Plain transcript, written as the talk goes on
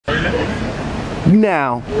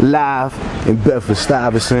Now live in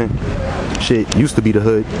Bedford-Stuyvesant. Shit, used to be the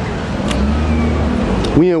hood.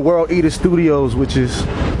 We in World Eater Studios, which is,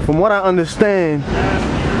 from what I understand,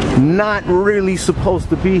 not really supposed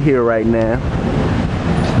to be here right now.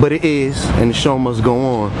 But it is, and the show must go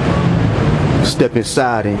on. Step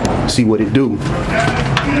inside and see what it do.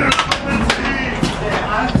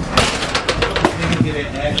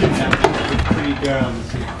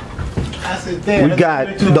 We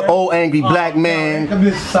got the old angry black man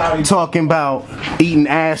talking about eating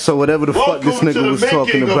ass or whatever the fuck this nigga was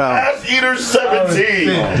talking about. Ass Eater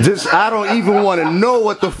 17. Just, I don't even want to know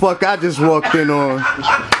what the fuck I just walked in on.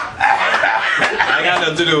 I got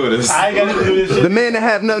nothing to do with this. I ain't got nothing to do with this shit. The man that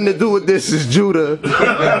have nothing to do with this is Judah.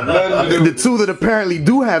 The two that apparently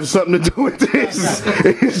do have something to do with this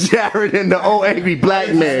is Jared and the old angry black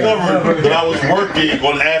man. That I was working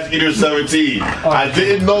on Ass Eater 17. I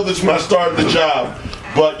didn't know this when I started the job,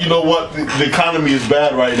 but you know what? The economy is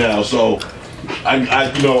bad right now, so I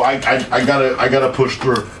gotta push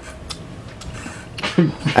through.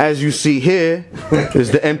 As you see here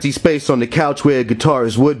is the empty space on the couch where a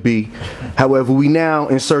guitarist would be. However, we now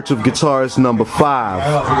in search of guitarist number 5.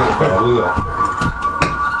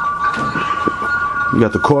 You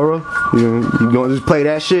got the Cora? You gonna just play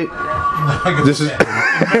that shit? This is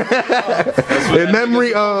in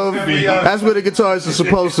memory of, that's where the guitarist is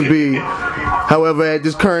supposed to be. However, at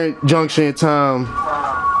this current junction in time,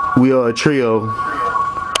 we are a trio.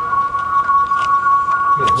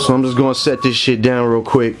 So I'm just gonna set this shit down real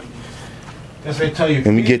quick,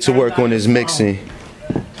 and we get to work on this mixing.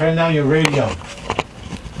 Turn down your radio.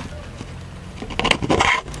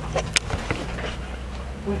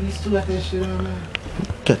 What, you still got that shit on, man?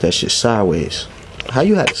 Got that shit sideways. How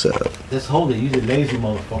you had it set up? Just hold it. You the lazy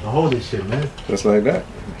motherfucker. Hold this shit, man. Just like that.